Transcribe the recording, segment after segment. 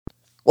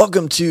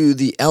Welcome to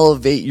the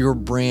Elevate Your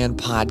Brand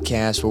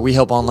podcast, where we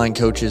help online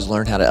coaches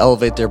learn how to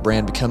elevate their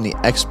brand, become the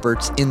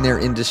experts in their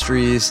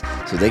industries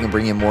so they can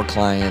bring in more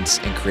clients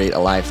and create a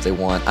life they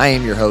want. I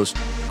am your host,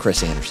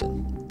 Chris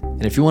Anderson.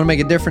 And if you want to make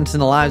a difference in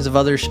the lives of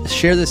others,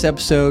 share this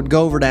episode,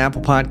 go over to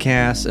Apple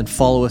Podcasts and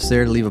follow us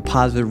there to leave a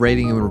positive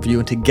rating and review.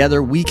 And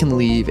together we can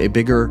leave a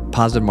bigger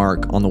positive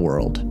mark on the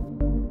world.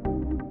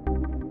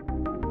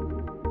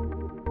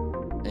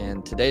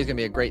 Today's going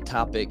to be a great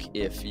topic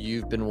if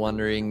you've been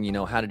wondering,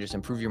 how to just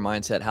improve your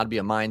mindset, how to be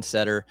a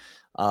mindsetter,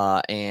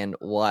 and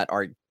what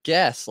our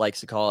guest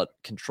likes to call it,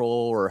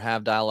 control or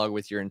have dialogue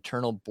with your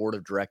internal board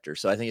of directors.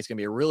 So I think it's going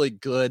to be a really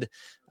good,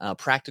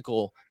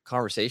 practical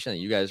conversation that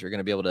you guys are going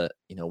to be able to,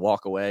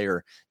 walk away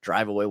or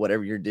drive away,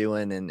 whatever you're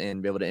doing,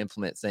 and be able to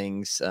implement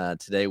things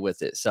today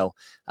with it. So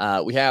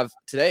we have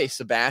today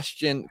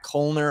Sebastian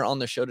Kollner on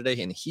the show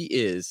today, and he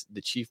is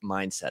the Chief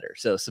Mindsetter.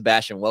 So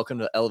Sebastian, welcome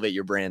to Elevate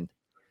Your Brand.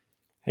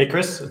 Hey,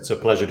 Chris, it's a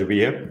pleasure to be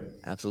here.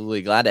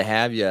 Absolutely. Glad to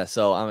have you.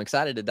 So I'm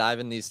excited to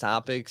dive in these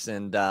topics.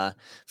 And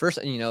first,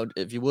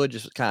 if you would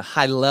just kind of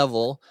high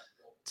level,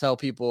 tell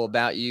people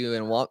about you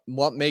and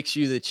what makes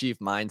you the Chief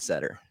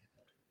Mindsetter.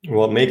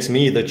 What makes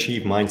me the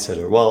Chief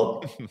Mindsetter?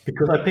 Well,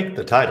 because I picked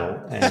the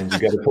title and you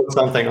got to put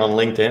something on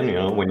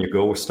LinkedIn, when you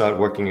go start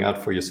working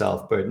out for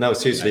yourself. But no,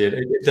 seriously,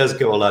 it does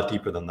go a lot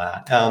deeper than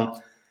that.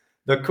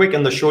 The quick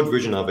and the short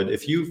version of it,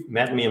 if you've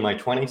met me in my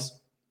 20s,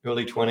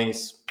 early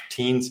 20s,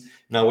 teens,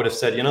 and I would have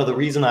said, the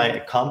reason I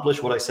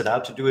accomplished what I set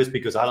out to do is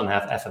because I don't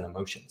have effing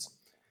emotions.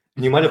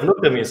 And you might have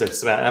looked at me and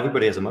said,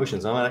 everybody has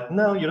emotions. I'm like,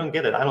 no, you don't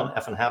get it. I don't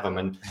effing have them.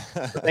 And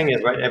the thing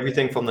is, right,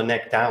 everything from the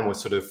neck down was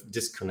sort of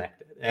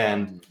disconnected.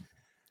 And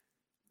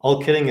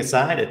all kidding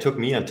aside, it took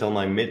me until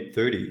my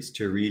mid-30s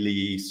to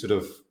really sort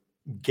of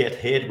get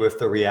hit with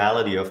the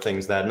reality of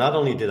things that not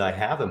only did I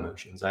have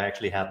emotions, I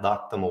actually had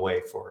locked them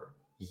away for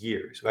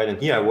years, right?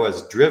 And here I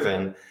was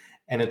driven,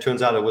 and it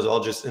turns out it was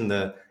all just in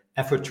the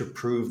effort to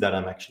prove that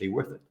I'm actually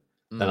worth it,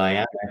 that I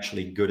am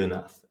actually good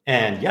enough.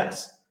 And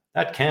yes,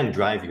 that can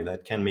drive you,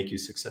 that can make you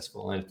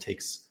successful. And it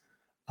takes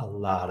a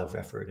lot of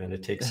effort and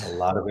it takes a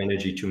lot of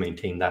energy to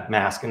maintain that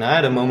mask. And I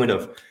had a moment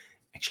of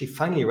actually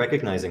finally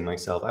recognizing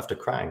myself after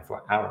crying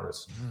for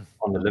hours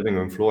on the living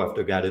room floor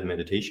after guided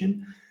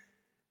meditation,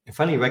 and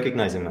finally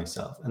recognizing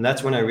myself. And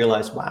that's when I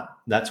realized, wow,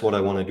 that's what I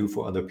want to do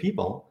for other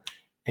people.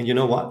 And you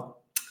know what?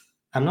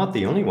 I'm not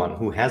the only one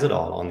who has it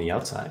all on the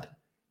outside.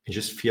 It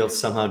just feels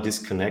somehow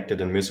disconnected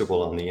and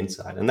miserable on the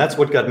inside. And that's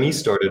what got me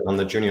started on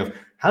the journey of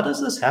how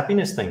does this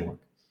happiness thing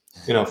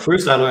work?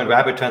 First I learned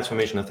rapid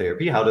transformational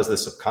therapy. How does the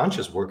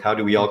subconscious work? How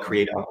do we all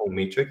create our own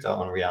matrix,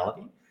 our own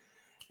reality?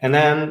 And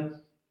then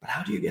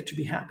how do you get to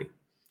be happy?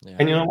 Yeah.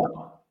 And you know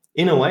what?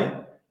 In a way,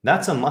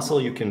 that's a muscle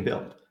you can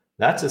build.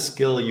 That's a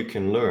skill you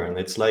can learn.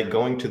 It's like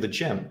going to the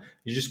gym.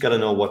 You just got to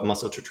know what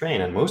muscle to train.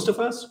 And most of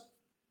us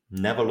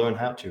never learn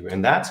how to.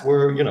 And that's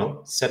where,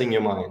 setting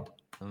your mind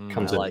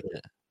comes in. I like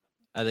it.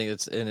 I think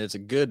it's a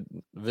good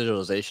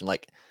visualization,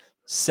 like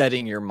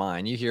setting your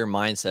mind. You hear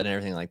mindset and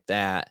everything like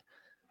that,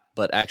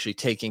 but actually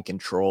taking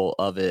control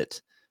of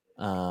it.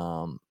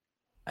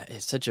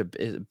 It's such a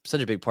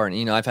big part.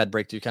 And, I've had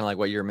breakthrough, kind of like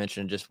what you're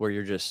mentioning, just where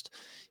you're just,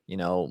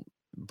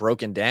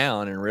 broken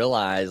down and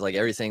realize like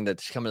everything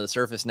that's coming to the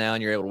surface now,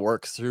 and you're able to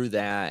work through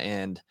that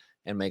and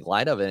make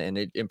light of it and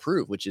it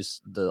improve, which is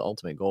the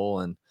ultimate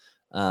goal.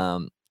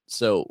 And,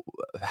 so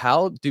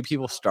how do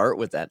people start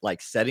with that? Like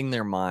setting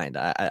their mind.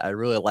 I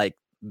really like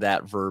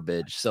that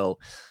verbiage. So,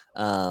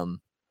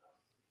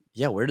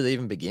 where do they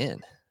even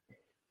begin?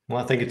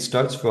 Well, I think it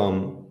starts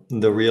from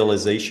the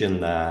realization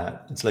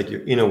that it's like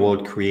your inner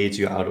world creates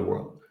your outer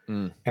world.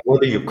 And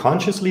whether you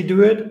consciously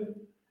do it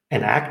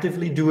and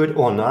actively do it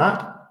or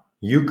not,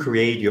 you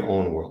create your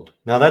own world.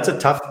 Now, that's a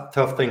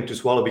tough thing to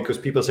swallow because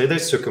people say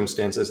there's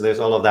circumstances, there's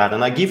all of that.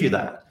 And I give you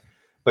that.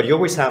 But you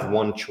always have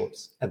one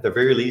choice. At the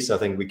very least, I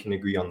think we can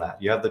agree on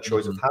that. You have the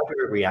choice of how do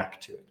I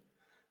react to it,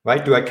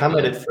 right? Do I come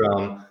at it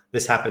from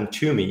this happened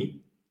to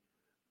me?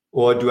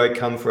 Or do I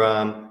come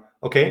from,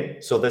 okay,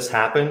 so this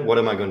happened, what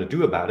am I going to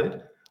do about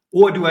it?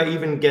 Or do I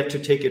even get to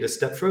take it a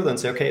step further and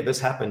say, okay,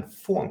 this happened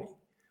for me.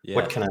 Yeah.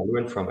 What can I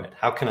learn from it?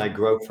 How can I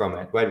grow from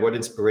it, right? What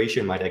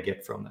inspiration might I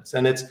get from this?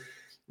 And it's,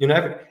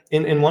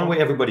 in one way,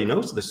 everybody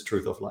knows this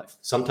truth of life.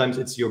 Sometimes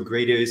it's your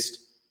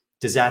greatest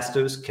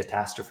disasters,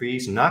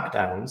 catastrophes,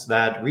 knockdowns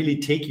that really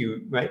take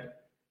you right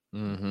to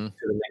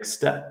the next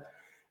step.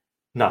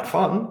 Not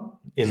fun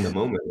in the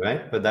moment,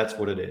 right? But that's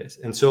what it is.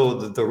 And so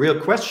the real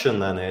question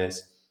then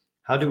is,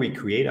 how do we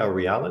create our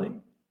reality?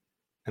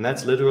 And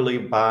that's literally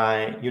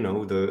by,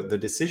 the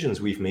decisions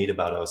we've made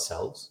about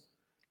ourselves,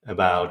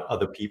 about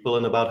other people,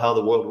 and about how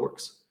the world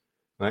works,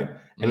 right?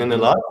 And in a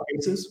lot of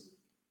cases,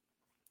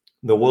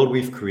 the world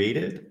we've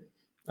created,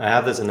 I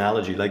have this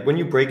analogy, like when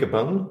you break a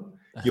bone,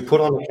 you put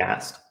on a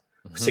cast,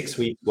 6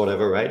 weeks,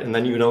 whatever, right? And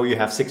then you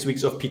have 6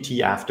 weeks of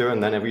PT after,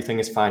 and then everything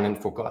is fine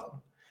and forgotten.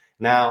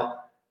 Now,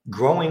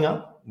 growing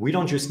up, we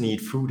don't just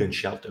need food and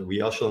shelter.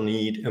 We also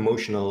need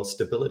emotional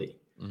stability.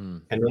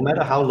 And no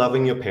matter how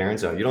loving your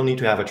parents are, you don't need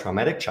to have a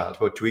traumatic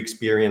childhood to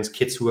experience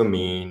kids who are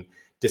mean,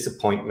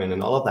 disappointment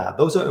and all of that.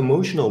 Those are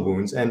emotional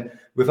wounds. And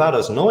without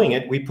us knowing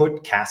it, we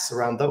put casts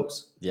around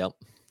those. Yep.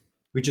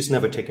 We just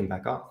never take them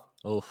back off.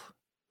 Oof.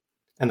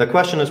 And the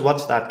question is,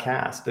 what's that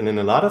cast? And in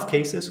a lot of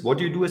cases, what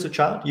do you do as a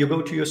child? You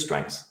go to your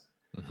strengths.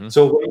 Mm-hmm.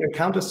 So when you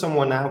encounter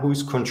someone now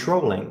who's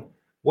controlling,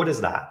 what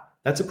is that?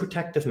 That's a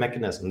protective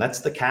mechanism. That's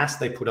the cast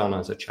they put on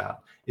as a child.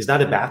 Is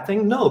that a bad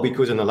thing? No,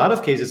 because in a lot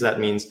of cases, that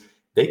means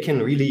they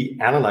can really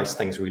analyze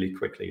things really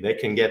quickly. They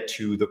can get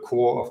to the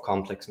core of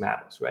complex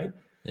matters, right?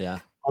 Yeah.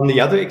 On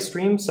the other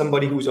extreme,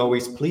 somebody who's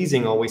always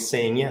pleasing, always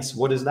saying yes,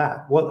 what is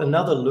that? Well,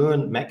 another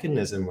learned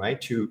mechanism, right,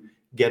 to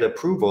get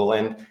approval.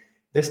 And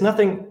there's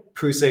nothing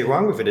per se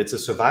wrong with it. It's a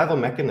survival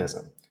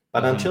mechanism.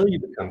 But until you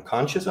become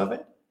conscious of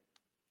it,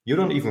 you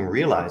don't even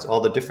realize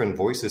all the different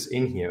voices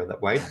in here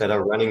that, right, that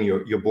are running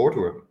your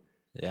boardroom.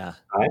 Yeah.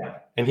 Right.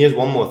 And here's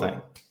one more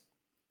thing.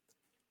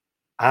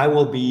 I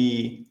will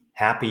be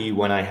happy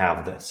when I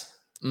have this,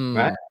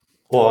 right?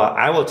 Or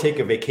I will take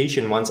a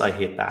vacation once I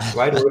hit that,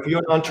 right? Or if you're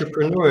an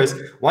entrepreneur,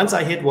 once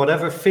I hit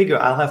whatever figure,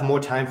 I'll have more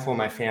time for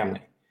my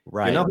family.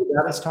 Right. You know who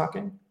that is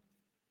talking?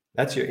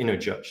 That's your inner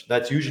judge.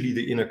 That's usually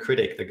the inner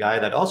critic, the guy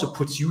that also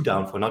puts you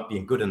down for not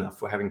being good enough,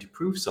 for having to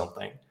prove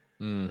something.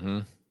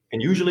 Mm-hmm.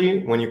 And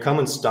usually when you come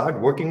and start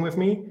working with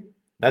me,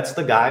 that's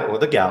the guy or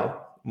the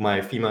gal.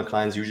 My female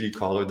clients usually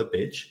call her the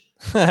bitch.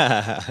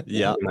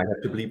 Yeah. You might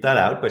have to bleep that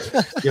out. But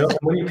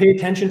when you pay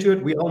attention to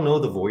it, we all know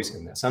the voice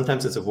in there.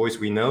 Sometimes it's a voice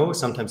we know.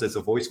 Sometimes it's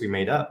a voice we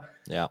made up.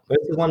 Yeah. But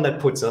it's the one that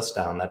puts us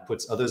down, that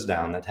puts others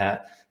down,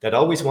 that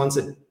always wants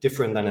it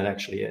different than it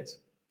actually is.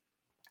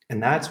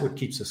 And that's what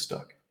keeps us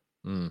stuck.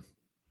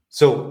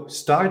 So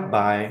start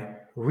by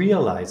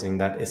realizing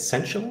that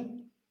essentially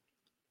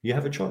you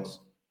have a choice.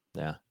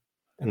 Yeah.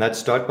 And that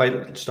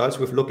starts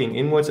with looking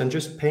inwards and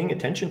just paying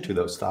attention to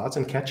those thoughts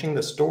and catching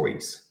the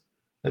stories.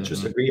 Let's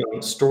just agree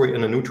on story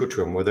in a neutral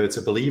term, whether it's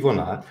a belief or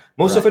not.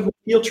 Most of it will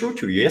feel true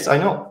to you. Yes, I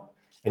know.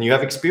 And you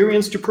have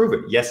experience to prove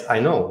it. Yes, I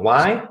know.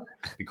 Why?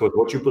 Because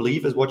what you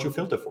believe is what you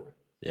filter for.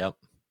 Yep.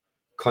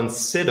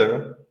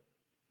 Consider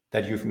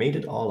that you've made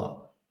it all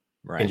up.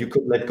 Right. And you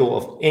could let go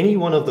of any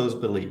one of those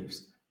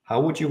beliefs. How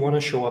would you want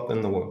to show up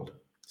in the world?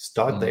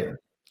 Start there.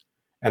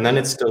 And then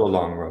it's still a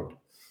long road.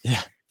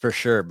 Yeah, for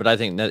sure. But I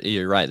think that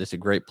you're right. That's a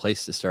great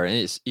place to start. And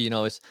it's,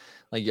 it's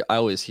like I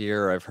always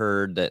hear, I've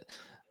heard that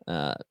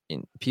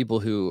in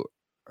people who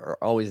are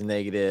always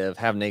negative,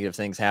 have negative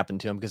things happen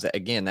to them, because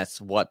again,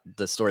 that's what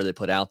the story they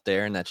put out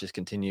there, and that's just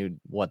continued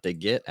what they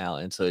get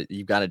out. And so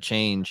you've got to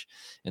change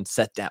and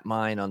set that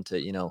mind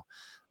onto,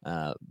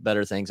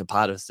 better things and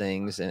positive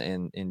things,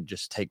 and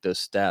just take those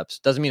steps.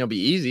 Doesn't mean it'll be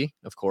easy,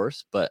 of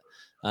course, but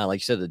like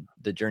you said,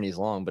 the journey is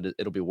long, but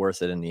it'll be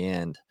worth it in the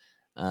end.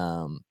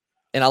 And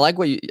I like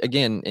what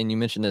and you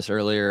mentioned this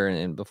earlier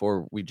and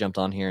before we jumped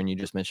on here, and you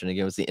just mentioned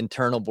again, was the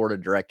internal board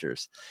of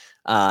directors.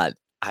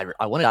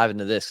 I want to dive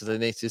into this because I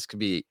think this could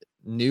be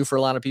new for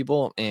a lot of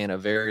people and a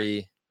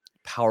very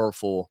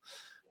powerful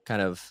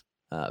kind of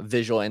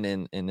visual and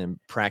in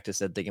practice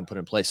that they can put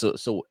in place.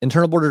 So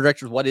internal board of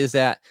directors, what is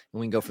that? And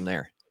we can go from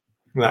there.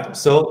 Right.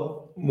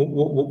 So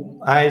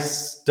I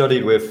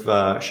studied with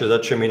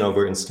Shazad Shamin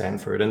over in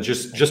Stanford, and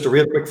just a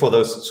real quick for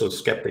those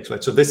skeptics,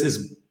 right? So this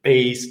is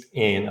based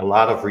in a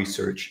lot of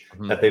research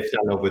that they've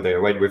done over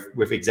there, right?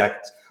 With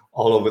execs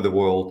all over the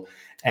world,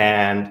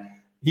 and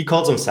he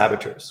calls them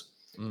saboteurs.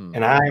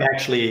 And I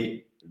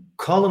actually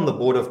call them the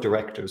board of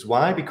directors.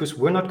 Why? Because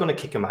we're not going to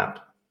kick them out.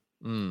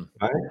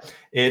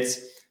 Right?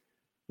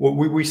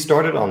 We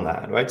started on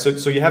that, right?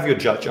 So you have your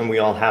judge, and we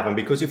all have them,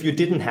 because if you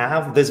didn't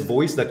have this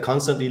voice that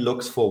constantly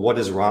looks for what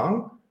is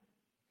wrong,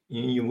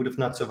 you would have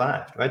not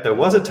survived, right? There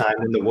was a time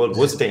when the world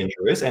was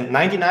dangerous, and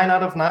 99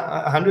 out of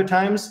 100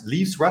 times,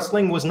 leaves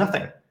rustling was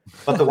nothing.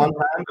 But the one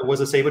time there was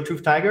a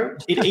saber-toothed tiger,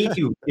 it ate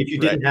you if you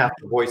didn't have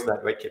the voice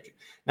that kept you.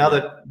 Now,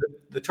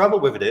 the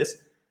trouble with it is,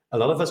 a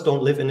lot of us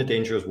don't live in a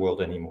dangerous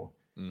world anymore.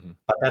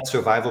 But that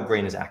survival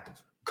brain is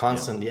active,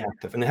 constantly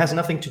active, and it has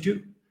nothing to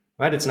do.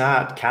 Right? It's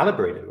not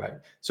calibrated, right?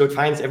 So it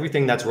finds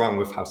everything that's wrong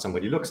with how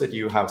somebody looks at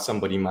you, how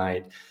somebody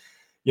might,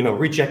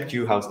 reject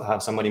you, how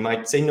somebody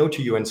might say no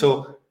to you. And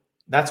so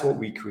that's what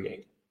we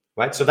create,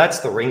 right? So that's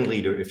the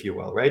ringleader, if you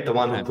will, right? The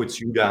one who puts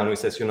you down, who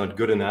says you're not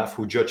good enough,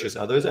 who judges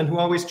others, and who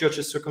always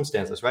judges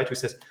circumstances, right? Who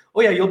says,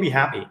 oh yeah, you'll be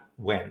happy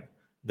when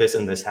this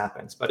and this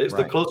happens. But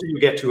the closer you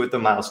get to it, the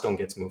milestone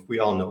gets moved. We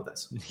all know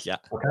this. Yeah.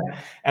 Okay.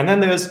 And then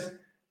there's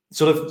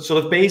sort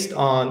of based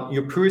on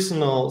your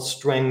personal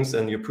strengths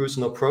and your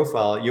personal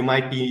profile, you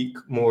might be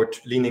more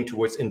leaning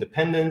towards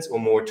independence or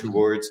more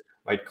towards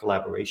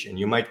collaboration.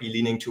 You might be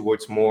leaning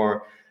towards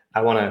more,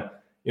 I want to,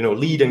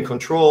 lead and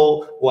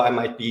control, or I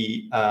might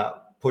be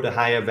put a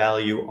higher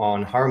value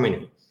on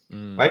harmony.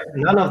 Right?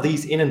 None of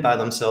these in and by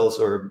themselves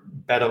are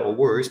better or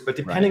worse, but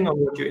depending on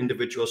what your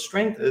individual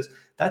strength is,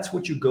 that's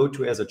what you go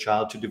to as a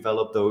child to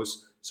develop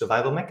those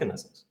survival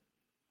mechanisms.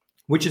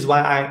 Which is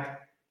why I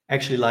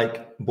actually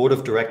like board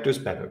of directors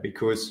better,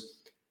 because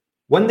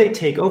when they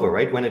take over,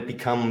 right, when it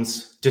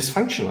becomes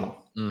dysfunctional,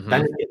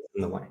 then it gets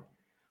in the way.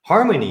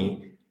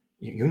 Harmony,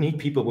 you need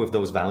people with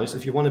those values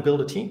if you want to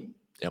build a team.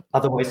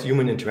 Otherwise,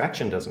 human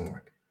interaction doesn't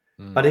work.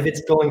 But if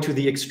it's going to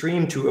the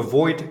extreme to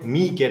avoid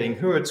me getting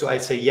hurt, so I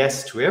say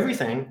yes to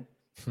everything,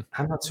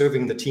 I'm not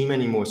serving the team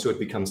anymore, so it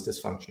becomes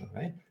dysfunctional,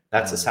 right?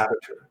 That's a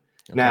saboteur.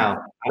 Okay.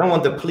 Now, I don't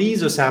want the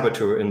pleaser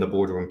saboteur in the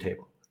boardroom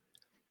table,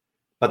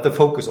 but the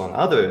focus on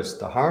others,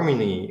 the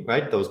harmony,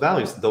 right? Those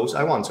values, those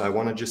I want. So I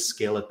want to just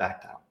scale it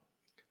back down.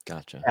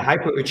 Gotcha. A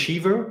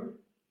hyperachiever,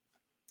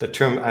 the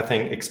term I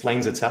think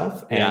explains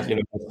itself, and you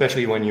know,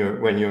 especially when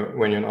you're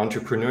an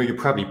entrepreneur, you're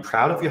probably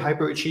proud of your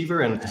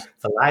hyperachiever, and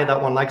the lie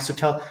that one likes to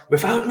tell: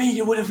 without me,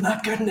 you would have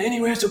not gotten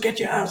anywhere. So get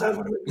your ass out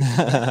of it.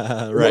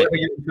 Right. Whatever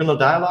your internal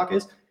dialogue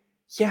is,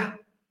 yeah.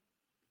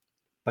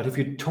 But if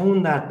you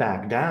tone that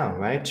back down,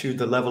 right, to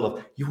the level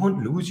of you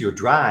won't lose your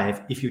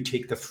drive if you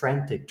take the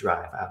frantic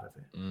drive out of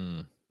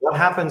it. What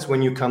happens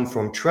when you come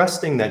from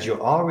trusting that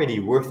you're already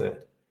worth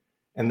it,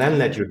 and then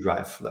let your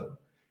drive flow?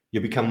 You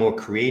become more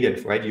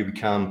creative, right? You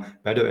become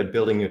better at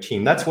building your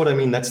team. That's what I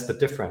mean. That's the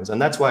difference. And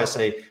that's why I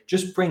say,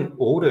 just bring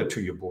order to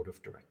your board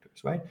of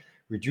directors, right?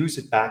 Reduce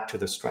it back to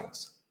the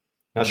strengths.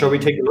 Now, shall we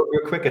take a look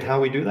real quick at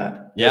how we do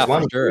that? Yeah, there's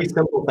one very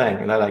simple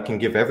thing that I can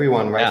give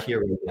everyone right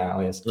here right now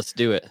is, let's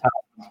do it.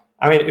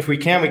 I mean, if we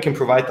can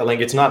provide the link.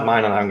 It's not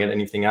mine and I don't get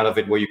anything out of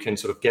it, where you can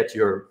sort of get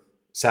your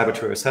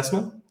saboteur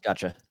assessment.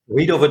 Gotcha.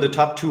 Read over the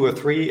top 2 or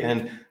 3,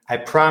 and I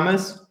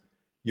promise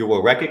you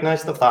will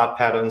recognize the thought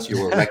patterns, you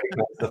will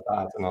recognize the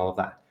thoughts and all of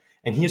that.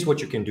 And here's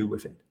what you can do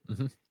with it.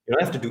 You don't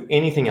have to do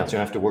anything else. You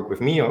don't have to work with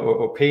me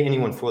or pay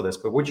anyone for this.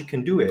 But what you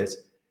can do is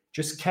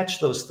just catch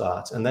those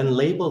thoughts and then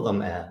label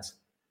them as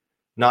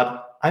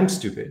not I'm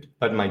stupid,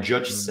 but my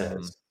judge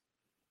says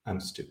I'm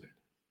stupid.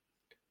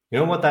 You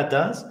know what that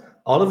does?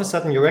 All of a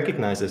sudden you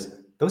recognize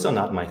those are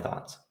not my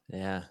thoughts.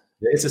 Yeah.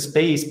 There is a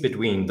space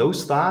between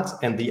those thoughts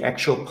and the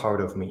actual part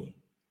of me.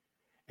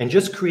 And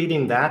just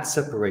creating that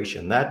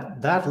separation,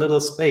 that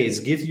little space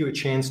gives you a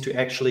chance to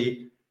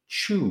actually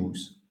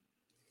choose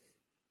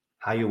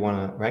how you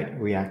want to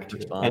react to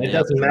it. And it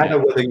doesn't matter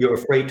whether you're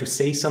afraid to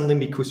say something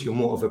because you're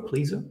more of a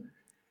pleaser.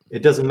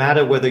 It doesn't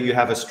matter whether you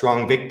have a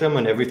strong victim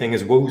and everything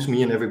is woes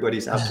me and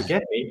everybody's out to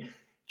get me.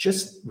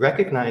 Just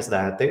recognize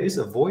that there is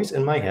a voice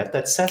in my head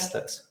that says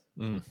this,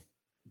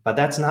 but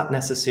that's not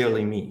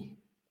necessarily me.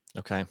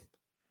 Okay.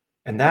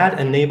 And that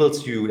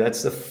enables you,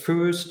 that's the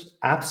first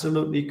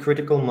absolutely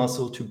critical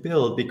muscle to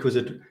build, because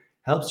it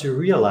helps you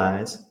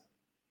realize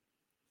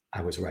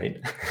I was right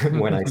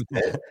when I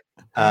said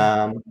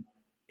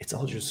it's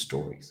all just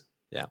stories.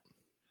 Yeah.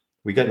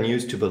 We gotten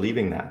used to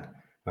believing that,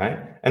 right?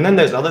 And then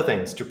there's other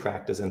things to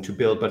practice and to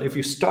build. But if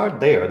you start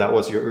there, that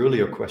was your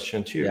earlier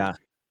question too. Yeah.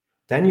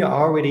 Then you're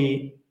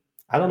already,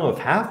 I don't know if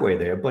halfway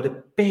there, but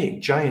a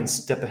big, giant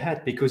step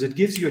ahead, because it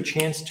gives you a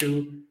chance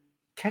to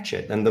catch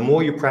it. And the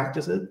more you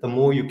practice it, the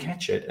more you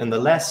catch it. And the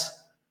less,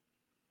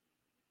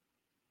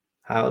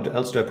 how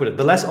else do I put it?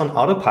 The less on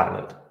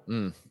autopilot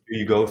do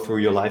you go through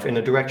your life in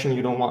a direction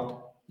you don't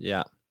want.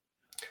 Yeah.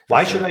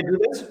 Why should I do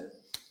this?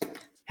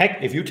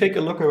 Heck, if you take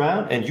a look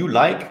around and you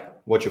like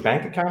what your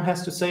bank account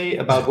has to say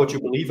about what you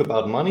believe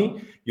about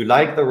money, you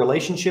like the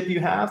relationship you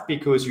have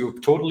because you're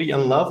totally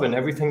in love and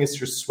everything is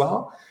just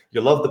swell,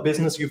 you love the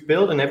business you've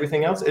built and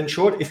everything else. In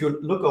short, if you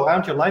look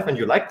around your life and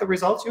you like the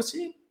results you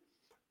see,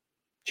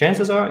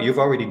 chances are you've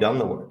already done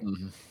the work.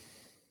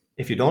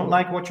 If you don't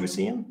like what you're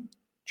seeing,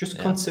 just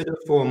consider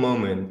for a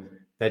moment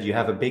that you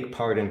have a big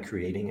part in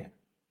creating it.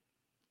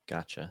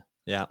 Gotcha.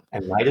 Yeah.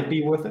 And might it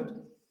be worth it?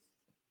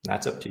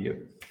 That's up to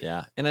you.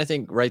 Yeah. And I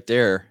think right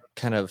there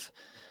kind of,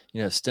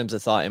 stems a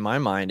thought in my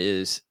mind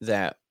is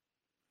that,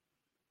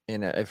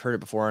 and I've heard it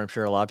before, I'm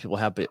sure a lot of people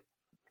have,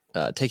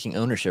 but taking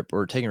ownership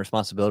or taking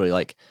responsibility,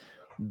 like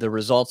the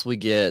results we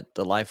get,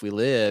 the life we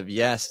live,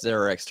 yes,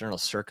 there are external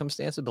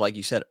circumstances, but like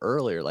you said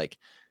earlier, like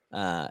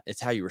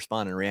it's how you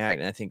respond and react.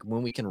 And I think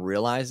when we can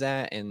realize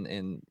that,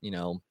 and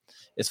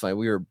it's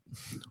funny,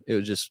 it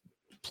was just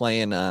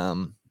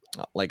playing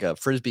like a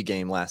Frisbee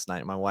game last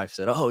night. My wife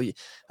said,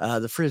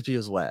 the Frisbee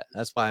was wet.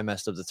 That's why I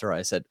messed up the throw.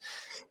 I said,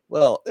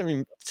 well, I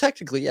mean,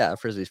 technically, yeah,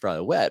 Frisbee's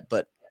probably wet,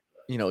 but,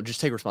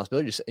 just take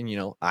responsibility.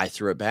 And, I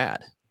threw it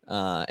bad.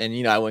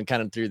 And, I went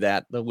kind of through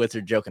that with her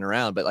joking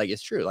around, but like,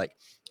 it's true. Like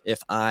if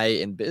I,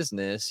 in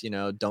business,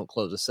 don't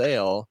close a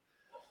sale,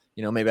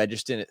 maybe I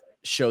just didn't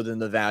show them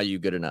the value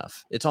good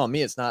enough. It's on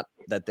me. It's not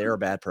that they're a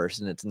bad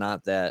person. It's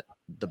not that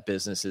the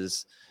business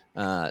is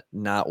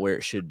not where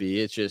it should be.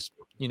 It's just,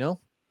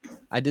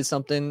 I did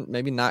something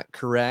maybe not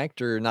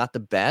correct or not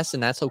the best,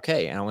 and that's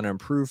okay. And I want to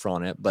improve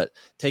on it. But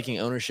taking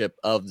ownership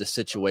of the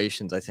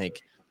situations, I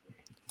think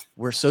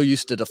we're so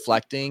used to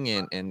deflecting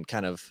and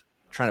kind of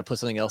trying to put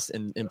something else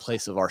in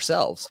place of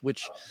ourselves,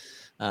 which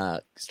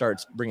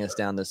starts bringing us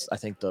down this, I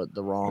think,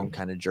 the wrong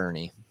kind of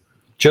journey.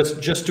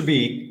 Just to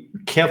be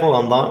careful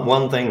on that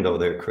one thing though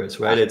there, Chris,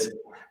 right?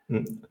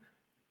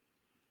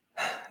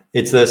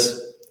 It's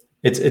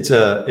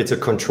a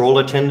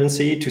controller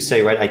tendency to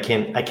say, right, I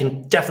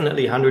can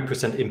definitely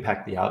 100%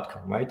 impact the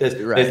outcome, right? There's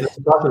this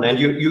button, and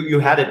you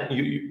had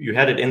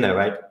it in there,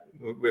 right?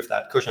 With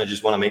that cushion, I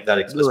just want to make that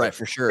explicit. Right,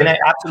 for sure. Can I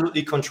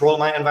absolutely control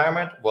my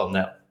environment? Well,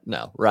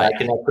 no, right. I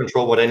cannot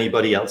control what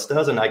anybody else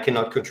does, and I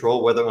cannot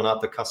control whether or not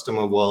the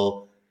customer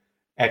will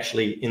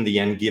actually in the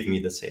end give me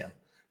the sale.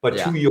 But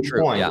Yeah, to your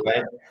true. point, Yeah.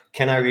 right?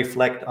 Can I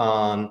reflect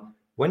on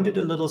when did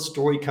a little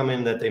story come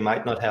in that they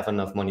might not have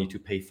enough money to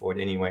pay for it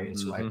anyway, and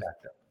so I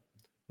backed up,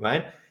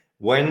 right?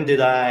 When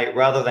did I,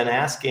 rather than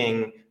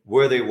asking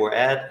where they were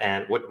at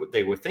and what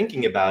they were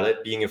thinking about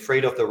it, being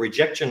afraid of the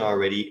rejection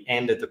already,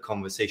 ended the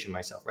conversation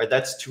myself, right?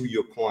 That's to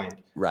your point,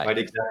 Right.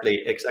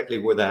 Exactly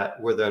where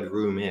that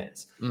room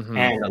is.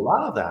 And a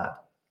lot of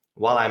that,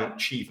 while I'm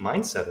chief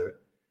mindsetter,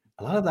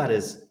 a lot of that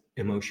is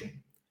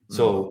emotion.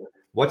 So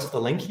what's the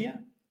link here?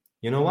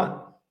 You know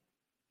what?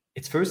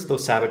 It's first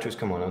those saboteurs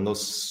come on, and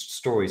those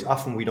stories,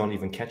 often we don't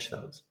even catch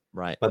those.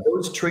 Right. But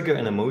those trigger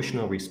an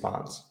emotional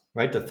response,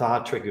 right? The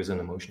thought triggers an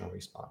emotional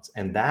response.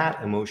 And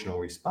that emotional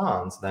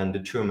response then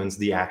determines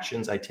the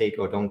actions I take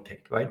or don't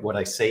take, right? What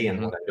I say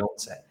and what I don't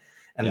say.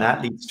 And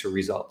that leads to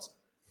results.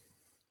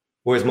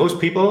 Whereas most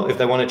people, if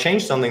they want to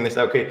change something, they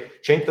say, okay,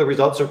 change the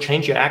results or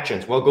change your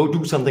actions. Well, go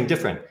do something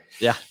different.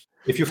 Yeah.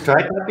 If you've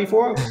tried that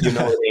before, you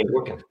know it ain't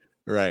working.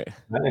 Right.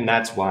 And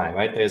that's why,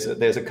 right?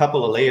 There's a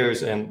couple of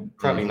layers, and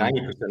probably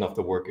 90% of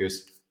the work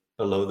is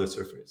below the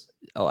surface.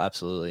 Oh,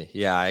 absolutely.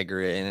 Yeah, I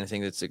agree. And I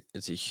think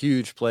it's a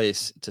huge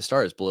place to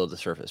start is below the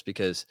surface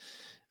because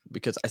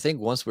I think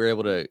once we're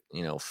able to,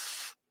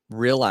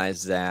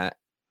 realize that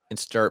and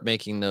start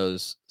making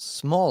those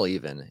small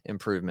even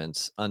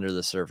improvements under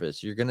the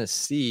surface, you're going to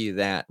see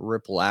that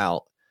ripple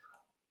out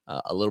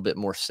a little bit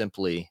more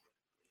simply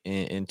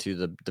into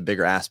the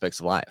bigger aspects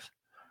of life.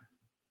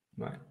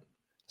 Right.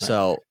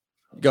 So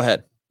go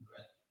ahead.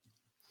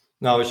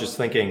 No, I was just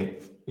thinking,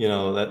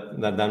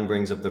 that then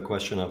brings up the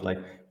question of like,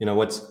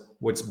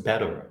 what's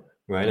better,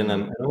 right? And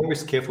I'm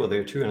always careful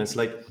there too. And it's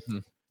like,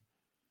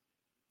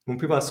 when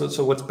people ask,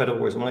 so what's better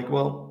worse? I'm like,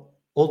 well,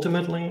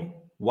 ultimately,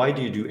 why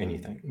do you do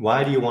anything?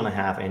 Why do you want to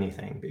have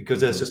anything? Because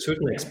there's a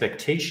certain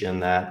expectation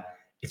that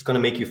it's going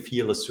to make you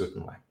feel a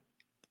certain way.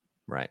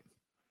 Right.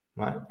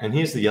 And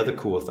here's the other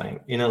cool thing.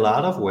 In a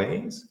lot of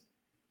ways,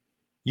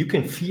 you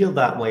can feel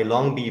that way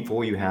long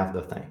before you have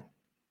the thing.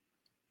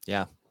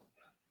 Yeah.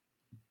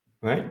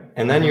 Right.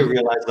 And then you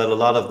realize that a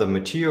lot of the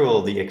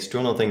material, the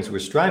external things we're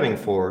striving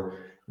for,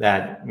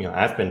 that,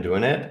 I've been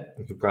doing it.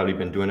 You've probably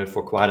been doing it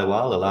for quite a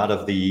while. A lot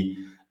of the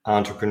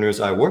entrepreneurs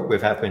I work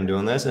with have been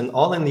doing this, and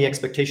all in the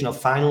expectation of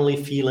finally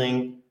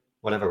feeling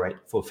whatever, right,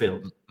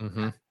 fulfilled.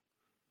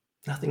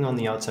 Nothing on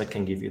the outside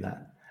can give you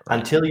that. Right.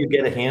 Until you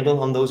get a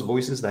handle on those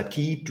voices that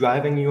keep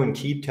driving you and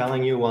keep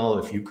telling you, well,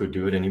 if you could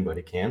do it,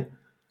 anybody can.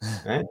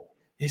 Right?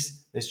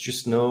 There's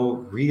just no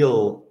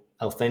real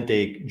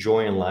authentic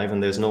joy in life,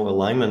 and there's no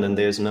alignment, and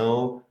there's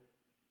no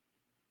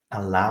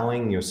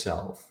allowing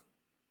yourself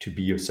to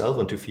be yourself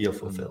and to feel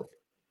fulfilled.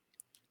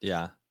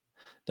 Yeah.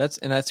 That's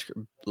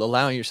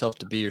allowing yourself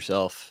to be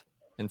yourself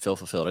and feel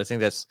fulfilled. I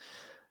think that's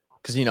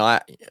because,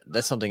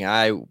 that's something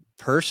I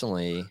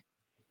personally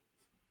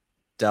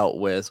dealt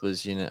with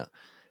was,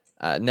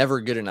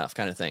 never good enough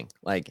kind of thing.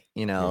 Like,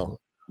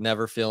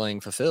 never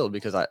feeling fulfilled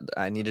because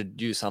I need to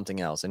do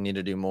something else. I need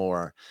to do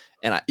more.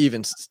 And I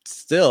even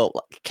still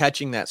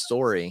catching that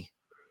story,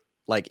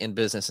 like in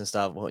business and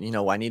stuff. Well,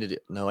 I need to do,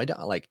 no, I don't.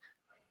 Like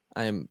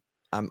I'm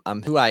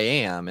who I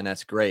am, and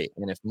that's great.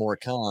 And if more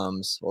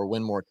comes or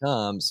when more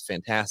comes,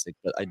 fantastic.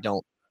 But I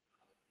don't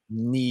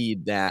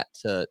need that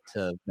to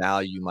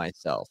value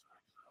myself.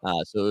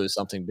 So it was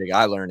something big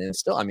I learned, and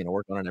still, I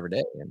work on it every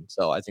day. And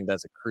so I think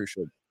that's a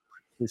crucial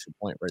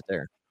point right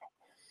there.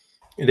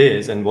 It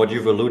is. And what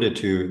you've alluded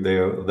to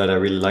there that I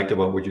really liked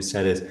about what you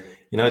said is,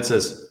 it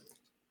says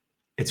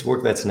it's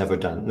work that's never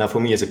done. Now, for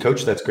me as a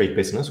coach, that's great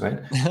business, right?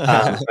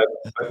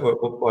 but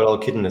all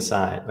kidding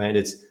aside, right?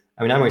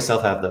 I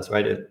myself have this,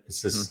 right?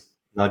 It's just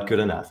not good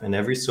enough. And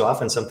every so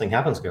often something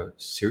happens, go,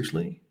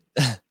 seriously?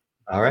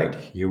 All right,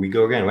 here we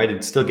go again, right?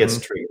 It still gets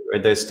triggered,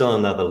 right? There's still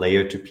another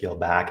layer to peel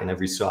back. And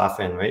every so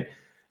often, right?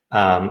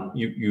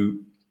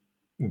 You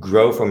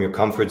grow from your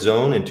comfort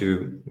zone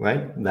into,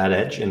 right, that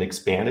edge and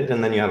expand it.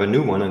 And then you have a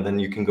new one, and then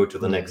you can go to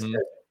the next edge.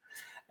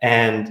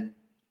 And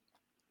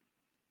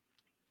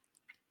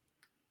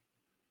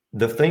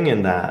the thing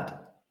in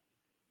that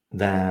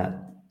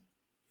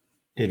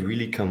it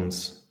really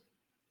comes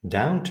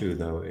down to,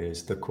 though,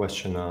 is the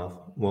question of,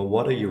 well,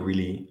 what are you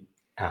really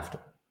after?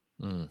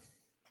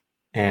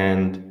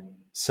 And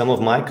some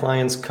of my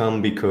clients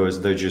come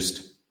because they're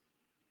just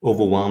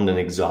overwhelmed and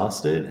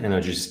exhausted and are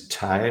just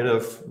tired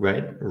of,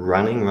 right,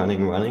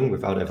 running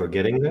without ever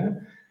getting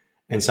there.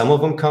 And some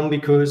of them come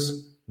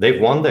because they've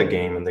won their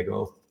game and they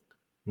go,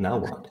 now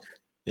what?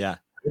 Yeah.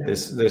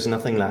 There's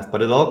nothing left.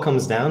 But it all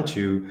comes down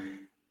to,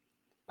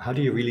 how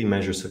do you really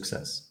measure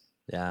success?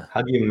 Yeah.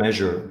 How do you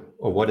measure,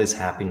 or what is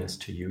happiness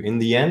to you? In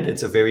the end,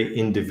 it's a very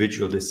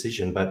individual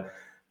decision. But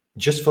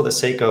just for the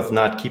sake of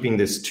not keeping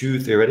this too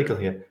theoretical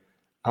here,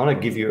 I want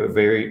to give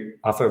you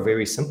offer a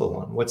very simple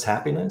one. What's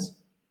happiness?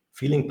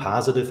 Feeling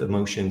positive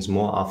emotions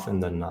more often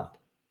than not.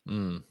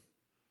 And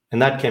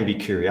that can be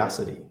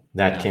curiosity.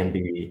 That can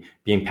be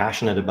being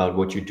passionate about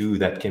what you do.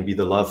 That can be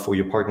the love for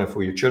your partner,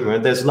 for your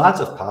children. There's lots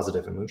of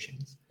positive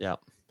emotions. Yeah.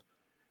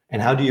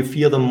 And how do you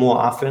feel them more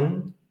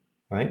often,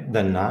 right,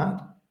 than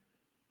not?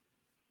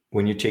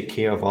 when you take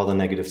care of all the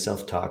negative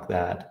self-talk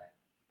that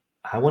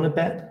I want to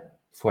bet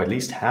for at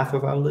least half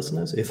of our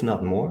listeners, if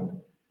not more,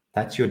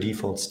 that's your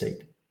default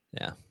state.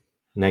 Yeah.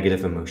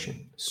 Negative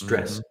emotion,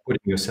 stress,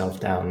 putting yourself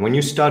down. When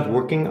you start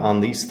working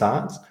on these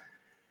thoughts,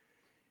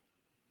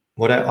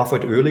 what I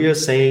offered earlier,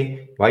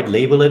 say, right,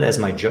 label it as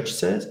my judge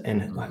says,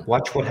 and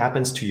watch what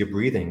happens to your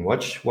breathing.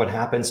 Watch what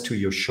happens to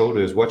your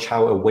shoulders. Watch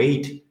how a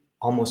weight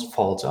almost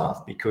falls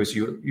off because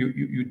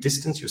you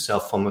distance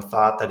yourself from a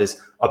thought that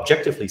is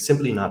objectively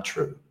simply not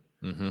true.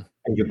 And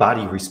your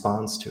body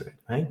responds to it,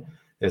 right?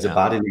 There's a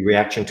bodily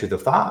reaction to the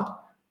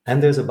thought,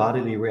 and there's a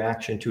bodily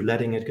reaction to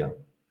letting it go.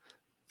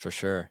 For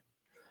sure.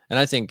 And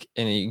I think,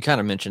 and you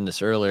kind of mentioned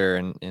this earlier,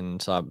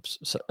 and so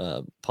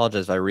I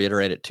apologize if I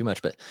reiterate it too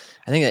much, but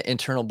I think that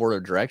internal board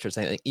of directors,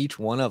 I think each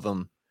one of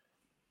them,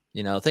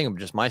 think of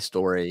just my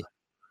story.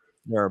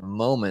 There are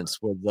moments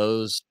where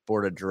those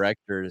board of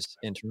directors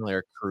internally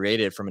are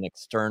created from an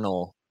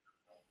external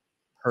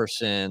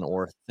person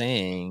or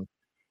thing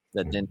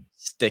that then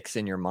sticks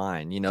in your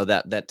mind.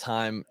 That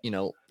time,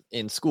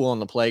 in school on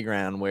the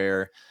playground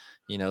where,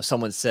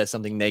 someone says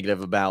something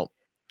negative about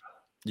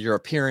your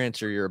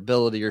appearance or your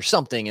ability or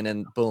something, and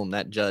then boom,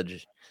 that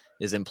judge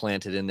is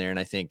implanted in there. And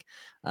I think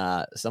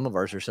some of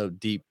ours are so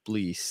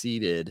deeply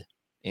seated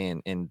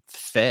and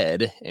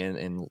fed,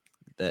 and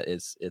that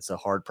it's a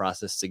hard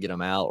process to get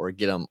them out or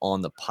get them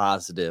on the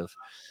positive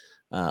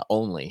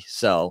only.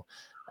 So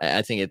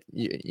I think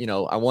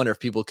I wonder if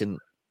people can,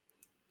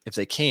 if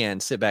they can,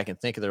 sit back and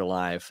think of their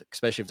life,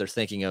 especially if they're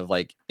thinking of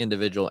like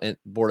individual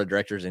board of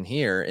directors in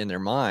here in their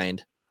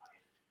mind,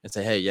 and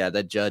say, hey, yeah,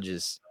 that judge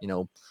is,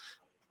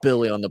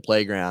 Billy on the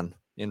playground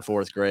in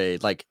 4th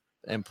grade,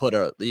 and put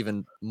a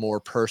even more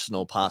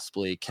personal,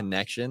 possibly,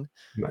 connection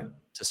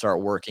to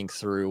start working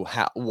through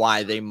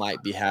why they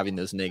might be having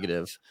those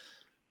negative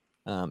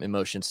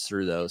emotions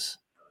through those.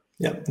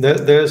 Yeah,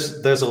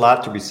 there's a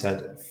lot to be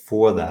said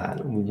for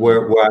that.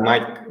 Where I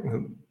might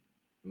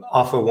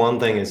offer one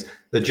thing is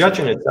the judge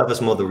in itself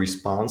is more the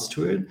response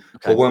to it. Okay.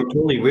 But what I'm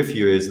totally with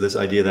you is this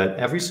idea that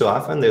every so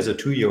often there's a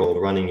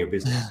 2-year-old running your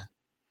business.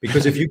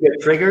 Because if you get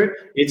triggered,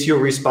 it's your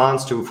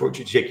response to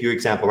take your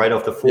example right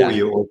off the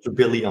 4-year-old to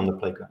Billy on the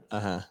playground.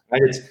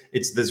 Right?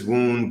 It's this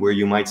wound where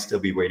you might still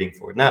be waiting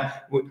for it. Now,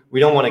 we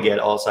don't want to get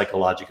all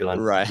psychological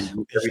and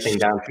everything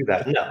down to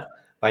that. No,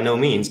 by no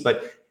means.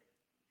 But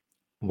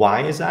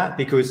why is that?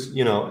 Because,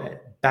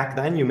 back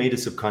then you made a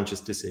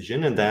subconscious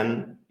decision, and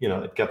then,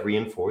 it got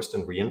reinforced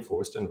and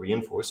reinforced and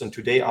reinforced. And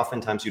today,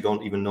 oftentimes, you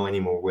don't even know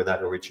anymore where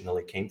that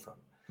originally came from.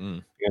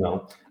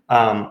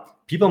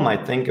 People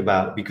might think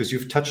about, because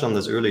you've touched on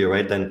this earlier,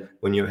 right? Then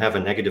when you have a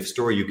negative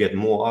story, you get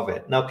more of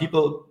it. Now,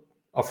 people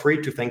are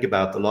free to think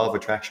about the law of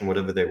attraction,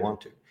 whatever they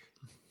want to.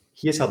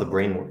 Here's how the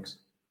brain works.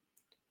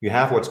 You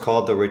have what's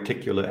called the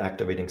reticular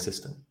activating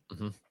system.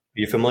 Are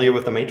you familiar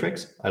with The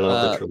Matrix? I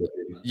love the trilogy.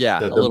 Yeah,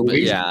 a little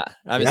bit. Yeah,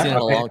 I haven't seen it in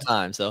a long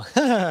time. So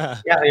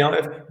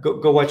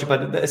go watch it.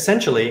 But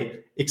essentially,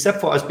 except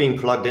for us being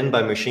plugged in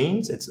by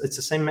machines, it's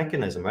the same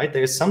mechanism, right?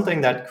 There's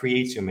something that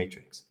creates your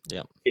matrix.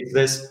 Yeah, it's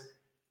this,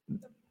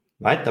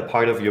 right? The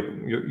part of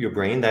your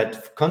brain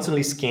that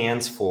constantly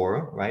scans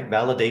for, right,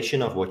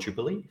 validation of what you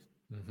believe.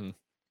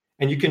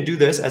 And you can do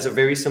this as a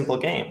very simple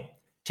game.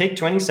 Take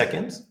 20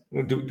 seconds.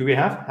 Do we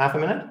have half a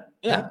minute?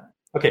 Yeah.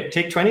 Okay.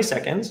 Take 20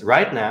 seconds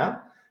right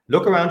now.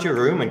 Look around your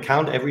room and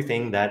count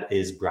everything that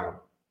is brown.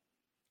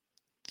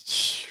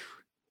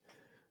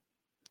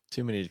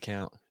 Too many to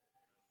count.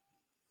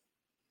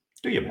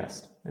 Do your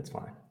best. It's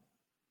fine.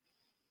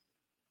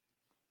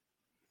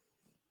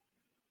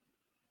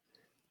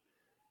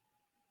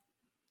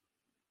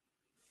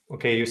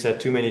 Okay, you said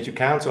too many to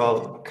count, so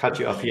I'll cut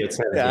you off here at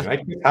 17, right?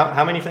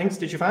 How many things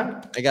did you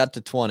find? I got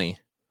to 20.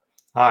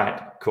 All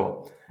right,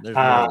 cool. And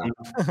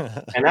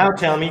now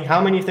tell me,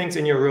 how many things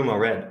in your room are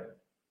red?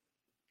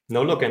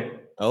 No looking.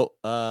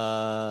 Exactly.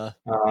 I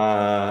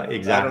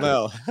don't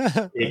know.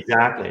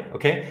 Exactly.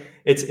 Okay.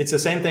 It's the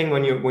same thing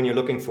when you're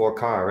looking for a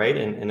car, right?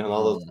 And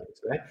all those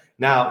things, right?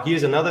 Now,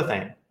 here's another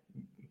thing.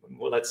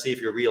 Well, let's see if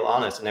you're real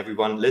honest, and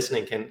everyone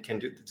listening can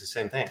do the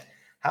same thing.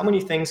 How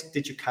many things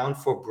did you count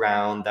for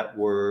brown that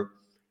were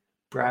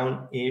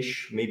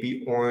brownish,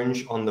 maybe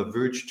orange on the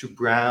verge to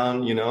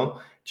brown,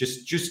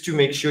 just to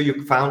make sure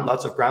you found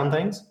lots of brown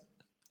things?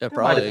 Yeah,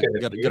 probably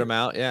got a good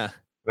amount. Yeah.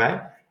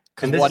 Right.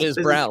 Because what is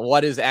brown?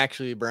 What is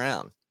actually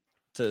brown?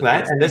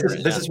 Right. And this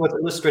is what's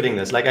illustrating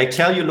this. Like I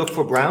tell you, look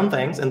for brown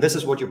things, and this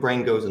is what your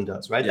brain goes and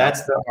does, right? Yeah.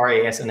 That's the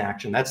RAS in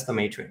action. That's the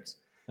matrix.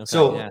 Okay,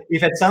 so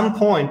if at some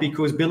point,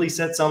 because Billy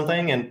said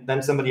something and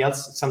then somebody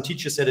else, some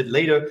teacher said it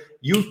later,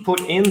 you put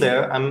in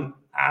there,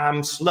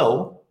 I'm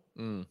slow.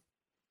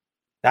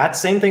 That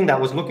same thing that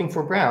was looking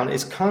for brown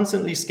is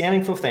constantly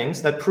scanning for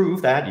things that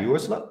prove that you are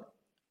slow.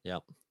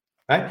 Yep.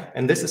 Right.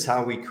 And this is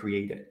how we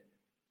create it.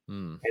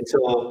 And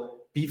so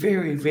be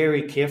very,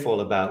 very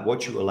careful about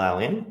what you allow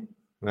in.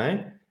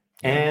 Right.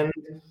 And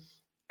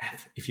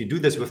if you do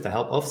this with the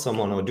help of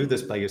someone or do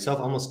this by yourself,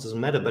 almost doesn't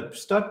matter, but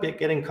start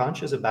getting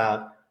conscious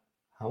about,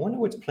 I wonder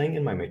what's playing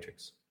in my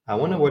matrix. I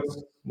wonder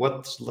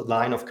what's the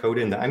line of code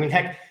in there. I mean,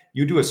 heck,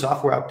 you do a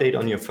software update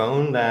on your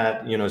phone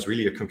that, is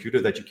really a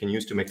computer that you can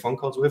use to make phone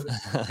calls with.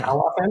 How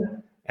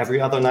often? Every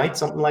other night,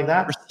 something like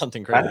that? Or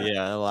something crazy. Right?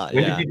 Yeah, a lot.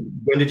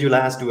 When did you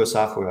last do a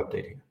software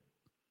update here?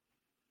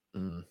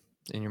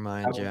 In your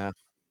mind, yeah.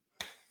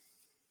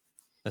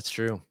 That's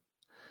true.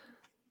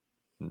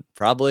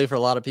 Probably for a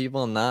lot of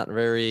people, not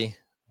very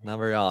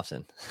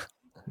often.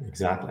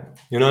 Exactly.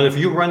 If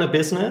you run a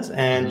business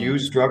and you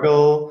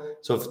struggle,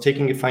 so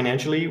taking it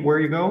financially where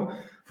you go,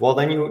 well,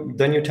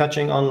 then you're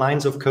touching on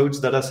lines of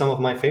codes that are some of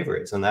my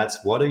favorites. And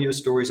that's, what are your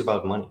stories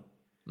about money?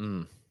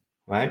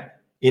 Right?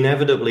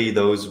 Inevitably,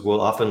 those will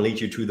often lead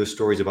you to the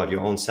stories about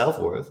your own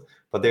self-worth,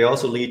 but they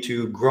also lead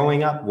to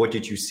growing up. What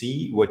did you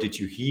see? What did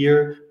you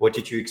hear? What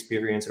did you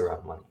experience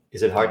around money?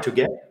 Is it hard to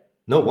get?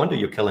 No wonder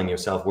you're killing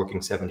yourself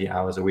working 70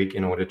 hours a week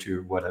in order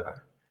to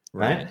whatever,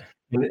 right?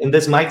 And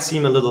this might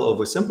seem a little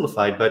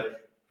oversimplified,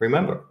 but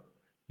remember,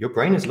 your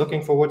brain is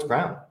looking for what's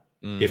brown.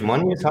 If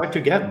money is hard to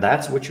get,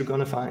 that's what you're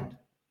going to find.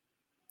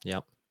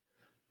 Yep.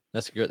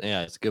 That's good.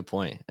 Yeah, it's a good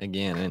point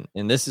again.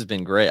 And this has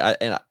been great.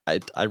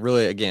 I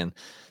really, again,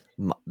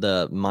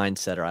 the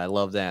mindsetter, I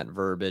love that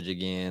verbiage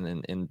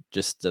again. And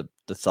just the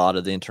thought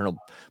of the internal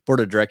board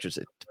of directors.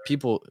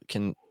 People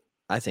can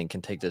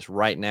take this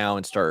right now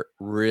and start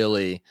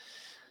really,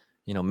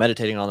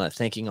 meditating on that,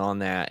 thinking on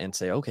that, and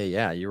say, okay,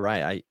 yeah, you're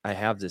right. I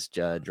have this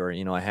judge, or,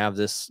 I have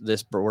this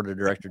board of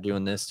director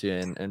doing this too,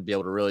 and be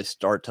able to really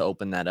start to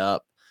open that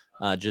up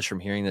just from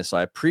hearing this. So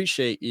I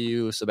appreciate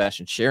you,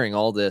 Sebastian, sharing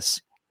all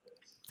this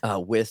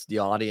with the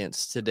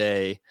audience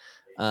today.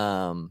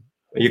 Are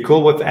you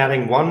cool with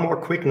adding one more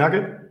quick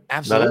nugget?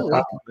 Absolutely.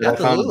 That I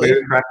found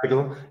very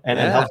practical and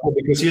helpful,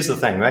 because here's the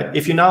thing, right?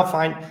 If you now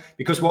find,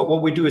 because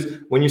what we do is,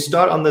 when you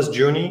start on this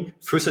journey,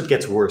 first it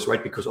gets worse,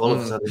 right? Because all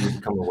of a sudden you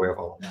become aware of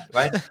all of that,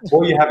 right?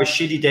 Or you have a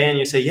shitty day and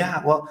you say,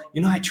 yeah, well,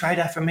 I tried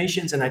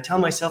affirmations and I tell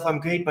myself I'm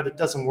great, but it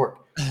doesn't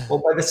work.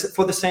 Well,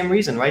 for the same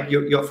reason, right?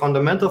 Your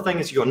fundamental thing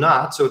is you're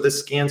not, so this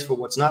scans for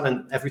what's not,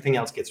 and everything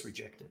else gets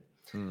rejected.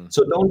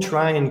 So don't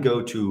try and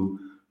go to,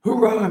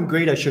 hurrah, I'm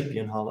great, I should be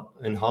in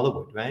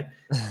Hollywood, right?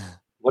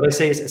 What I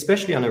say is,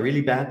 especially on a really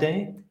bad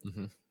day,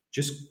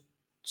 just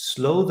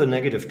slow the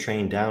negative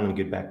train down and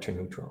get back to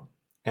neutral.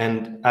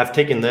 And I've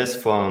taken this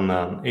from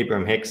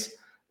Abraham Hicks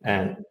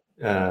and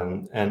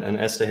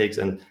Esther Hicks.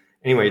 And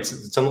anyway,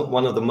 it's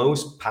one of the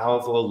most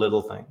powerful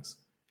little things.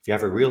 If you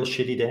have a real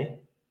shitty day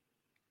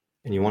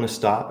and you want to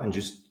stop and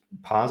just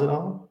pause it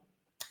all,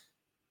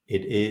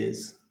 it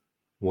is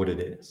what it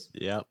is.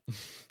 Yep.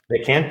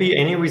 There can't be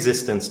any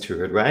resistance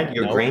to it, right?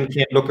 Your brain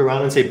can't look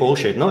around and say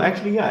bullshit. No,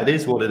 actually, yeah, it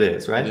is what it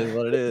is, right? It is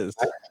what it is.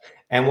 Right?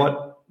 And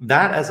what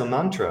that as a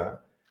mantra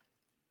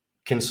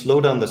can slow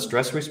down the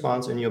stress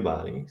response in your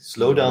body,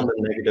 slow down the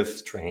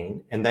negative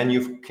train, and then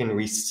you can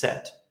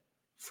reset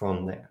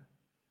from there,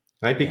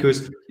 right?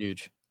 Because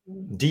huge.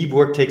 Deep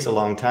work takes a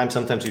long time.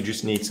 Sometimes you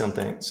just need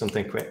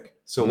something quick.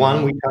 So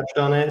one we touched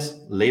on is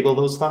label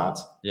those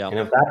thoughts. Yeah. And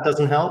if that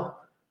doesn't help,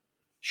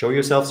 show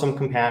yourself some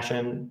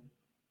compassion.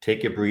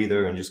 Take a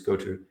breather and just go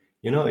to,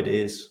 it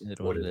is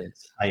what it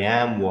is. I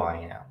am who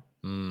I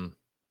am.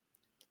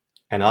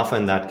 And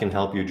often that can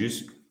help you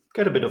just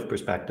get a bit of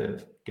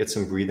perspective, get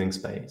some breathing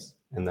space,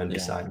 and then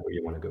decide where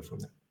you want to go from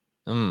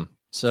there.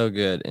 So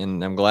good.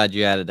 And I'm glad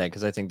you added that,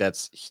 because I think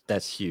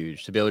that's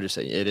huge, to be able to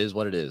say it is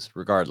what it is,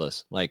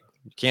 regardless. Like,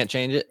 you can't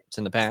change it. It's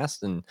in the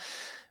past, and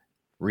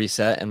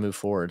reset and move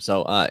forward.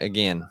 So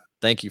again,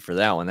 thank you for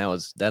that one.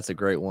 That's a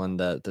great one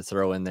to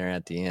throw in there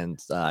at the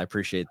end. I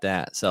appreciate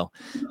that. So,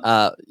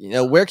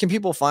 where can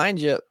people find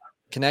you,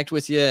 connect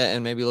with you,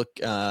 and maybe look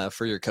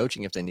for your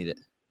coaching if they need it?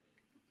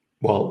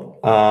 Well,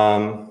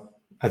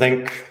 I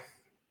think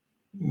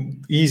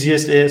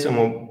easiest is, and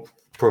we'll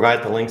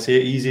provide the links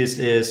here. Easiest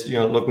is,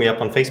 look me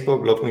up on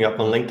Facebook, look me up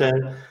on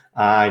LinkedIn.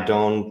 I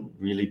don't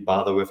really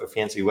bother with a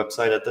fancy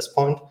website at this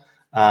point.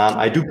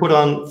 I do put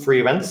on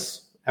free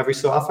events every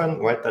so often,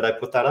 right, that I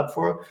put that up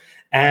for.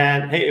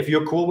 And hey, if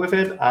you're cool with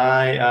it,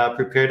 I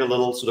prepared a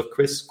little sort of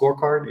quiz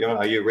scorecard.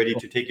 Are you ready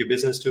to take your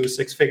business to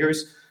 6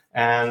 figures?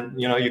 And,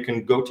 you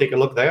can go take a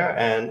look there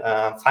and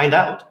find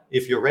out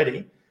if you're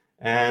ready.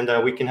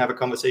 And we can have a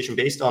conversation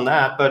based on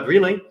that. But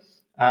really,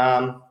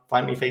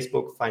 find me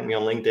Facebook, find me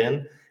on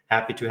LinkedIn.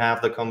 Happy to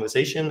have the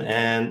conversation.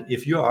 And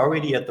if you're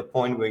already at the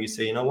point where you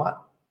say, you know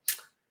what?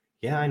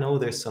 Yeah, I know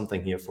there's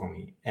something here for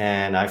me.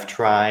 And I've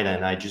tried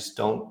and I just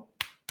don't,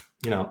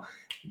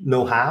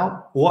 know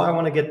how, or I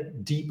want to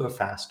get deeper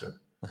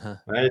faster,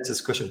 right? It's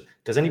this question.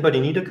 Does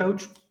anybody need a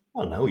coach?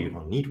 Well, no, you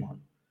don't need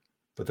one.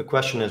 But the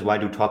question is, why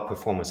do top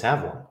performers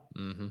have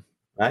one?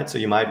 Right? So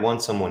you might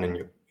want someone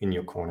in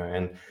your corner.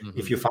 And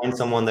if you find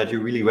someone that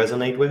you really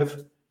resonate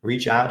with,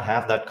 reach out,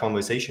 have that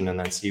conversation, and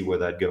then see where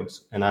that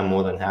goes. And I'm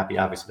more than happy,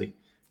 obviously,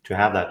 to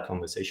have that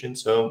conversation.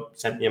 So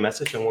send me a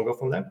message and we'll go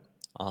from there.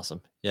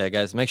 Awesome. Yeah,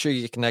 guys, make sure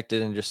you get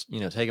connected and just,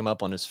 take him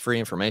up on his free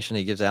information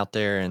he gives out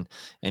there, and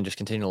just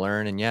continue to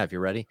learn. And yeah, if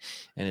you're ready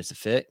and it's a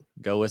fit,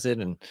 go with it.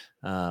 And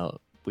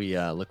we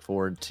look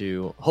forward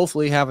to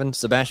hopefully having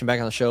Sebastian back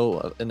on the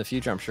show in the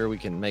future. I'm sure we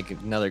can make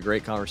another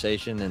great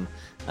conversation.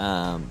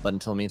 And but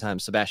until the meantime,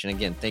 Sebastian,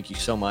 again, thank you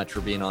so much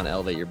for being on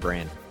Elevate Your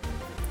Brand.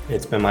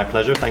 It's been my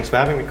pleasure. Thanks for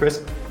having me,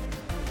 Chris.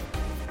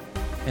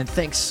 And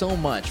thanks so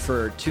much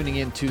for tuning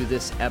into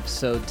this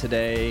episode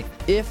today.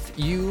 If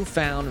you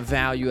found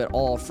value at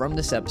all from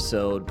this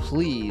episode,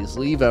 please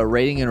leave a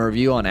rating and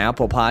review on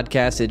Apple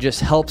Podcasts. It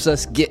just helps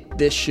us get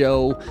this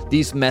show,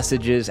 these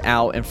messages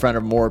out in front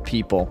of more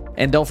people.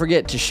 And don't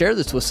forget to share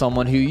this with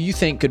someone who you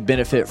think could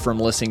benefit from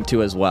listening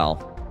to as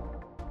well.